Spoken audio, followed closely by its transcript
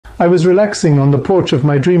I was relaxing on the porch of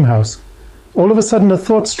my dream house. All of a sudden a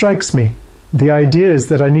thought strikes me. The idea is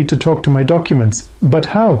that I need to talk to my documents. But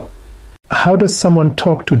how? How does someone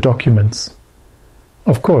talk to documents?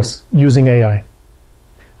 Of course, using AI.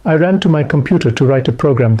 I ran to my computer to write a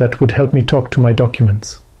program that would help me talk to my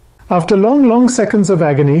documents. After long seconds of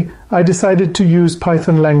agony, I decided to use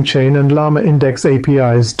Python langchain and Llama index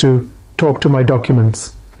APIs to talk to my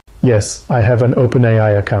documents. Yes, I have an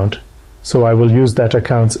OpenAI account, so I will use that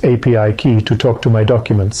account's API key to talk to my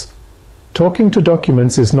documents. Talking to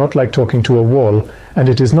documents is not like talking to a wall, and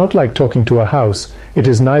it is not like talking to a house. It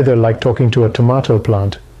is neither like talking to a tomato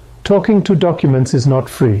plant. Talking to documents is not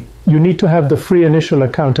free. You need to have the free initial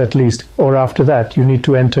account at least, or after that you need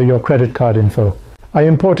to enter your credit card info. I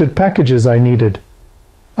imported packages I needed.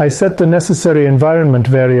 I set the necessary environment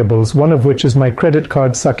variables, one of which is my credit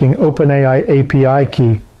card sucking OpenAI API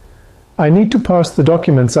key. I need to parse the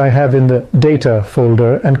documents I have in the data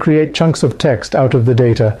folder and create chunks of text out of the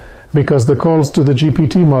data, because the calls to the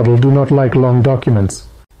GPT model do not like long documents.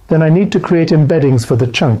 Then I need to create embeddings for the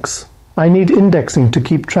chunks. I need indexing to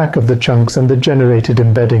keep track of the chunks and the generated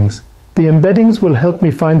embeddings. The embeddings will help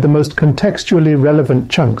me find the most contextually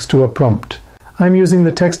relevant chunks to a prompt. I'm using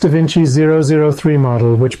the 𝙤𝙤𝙤𝙤𝙤 003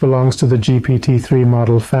 model, which belongs to the GPT-3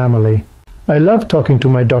 model family. I love talking to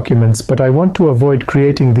my documents, but I want to avoid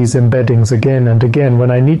creating these embeddings again and again when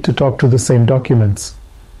I need to talk to the same documents.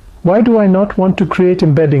 Why do I not want to create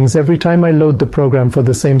embeddings every time I load the program for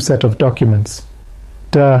the same set of documents?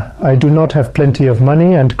 I do not have plenty of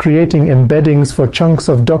money, and creating embeddings for chunks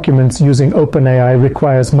of documents using OpenAI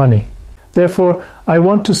requires money. Therefore, I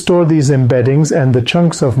want to store these embeddings and the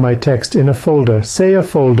chunks of my text in a folder, say a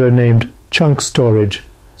folder named Chunk Storage,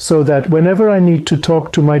 so that whenever I need to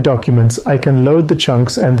talk to my documents, I can load the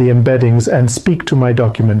chunks and the embeddings and speak to my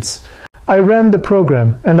documents. I ran the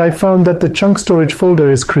program, and I found that the chunk storage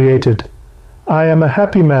folder is created. I am a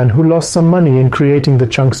happy man who lost some money in creating the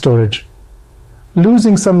chunk storage.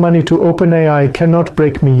 Losing some money to OpenAI cannot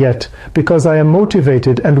break me yet, because I am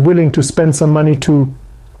motivated and willing to spend some money to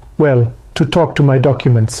talk to my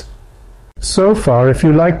documents. So far, if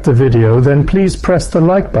you liked the video, then please press the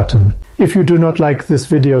like button. If you do not like this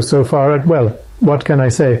video so far, what can I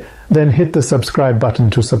say? Then hit the subscribe button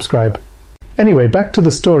to subscribe. Anyway, back to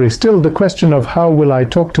the story. Still, the question of how will I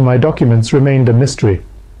talk to my documents remained a mystery.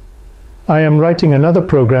 I am writing another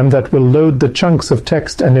program that will load the chunks of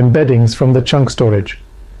text and embeddings from the chunk storage.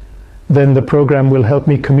 Then the program will help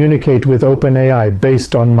me communicate with OpenAI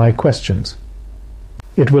based on my questions.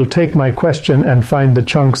 It will take my question and find the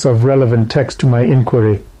chunks of relevant text to my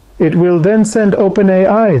inquiry. It will then send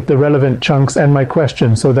OpenAI the relevant chunks and my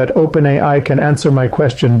question so that OpenAI can answer my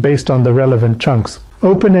question based on the relevant chunks.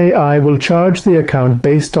 OpenAI will charge the account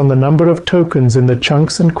based on the number of tokens in the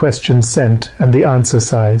chunks and questions sent and the answer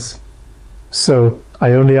size. So,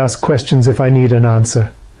 I only ask questions if I need an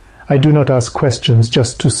answer. I do not ask questions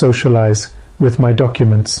just to socialize with my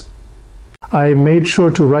documents. I made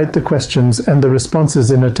sure to write the questions and the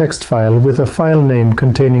responses in a text file with a file name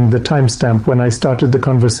containing the timestamp when I started the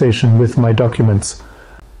conversation with my documents.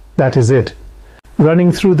 That is it.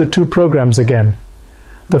 Running through the two programs again.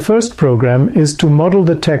 The first program is to model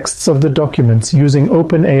the texts of the documents using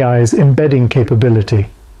OpenAI's embedding capability.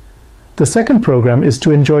 The second program is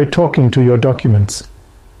to enjoy talking to your documents.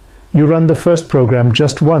 You run the first program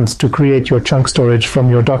just once to create your chunk storage from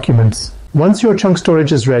your documents. Once your chunk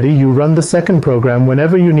storage is ready, you run the second program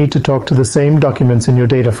whenever you need to talk to the same documents in your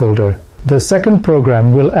data folder. The second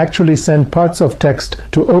program will actually send parts of text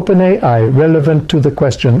to OpenAI relevant to the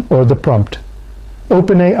question or the prompt.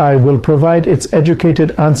 OpenAI will provide its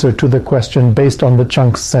educated answer to the question based on the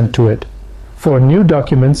chunks sent to it. For new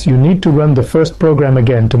documents, you need to run the first program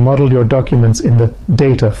again to model your documents in the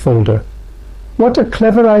data folder. What a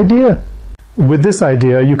clever idea! With this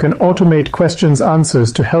idea, you can automate questions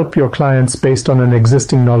answers to help your clients based on an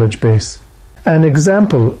existing knowledge base. An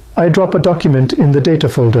example, I drop a document in the data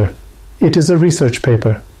folder. It is a research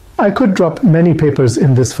paper. I could drop many papers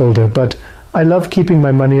in this folder, but I love keeping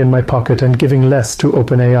my money in my pocket and giving less to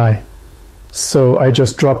OpenAI. So I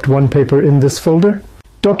just dropped one paper in this folder.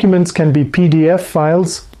 Documents can be PDF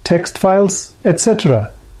files, text files,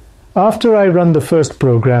 etc. After I run the first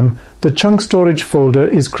program, the chunk storage folder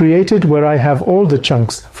is created where I have all the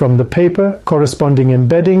chunks from the paper, corresponding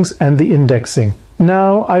embeddings, and the indexing.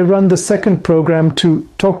 Now I run the second program to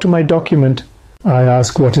talk to my document. I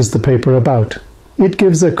ask what is the paper about. It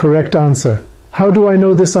gives a correct answer. How do I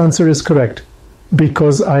know this answer is correct?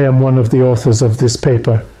 Because I am one of the authors of this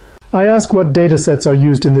paper. I ask what datasets are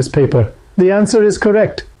used in this paper. The answer is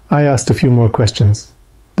correct. I asked a few more questions.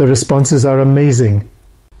 The responses are amazing.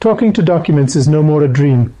 Talking to documents is no more a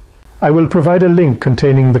dream. I will provide a link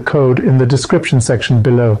containing the code in the description section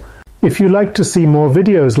below. If you like to see more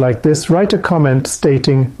videos like this, write a comment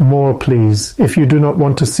stating "more please." If you do not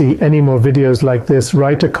want to see any more videos like this,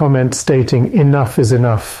 write a comment stating "enough is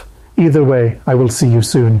enough." Either way, I will see you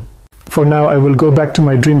soon. For now, I will go back to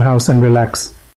my dream house and relax.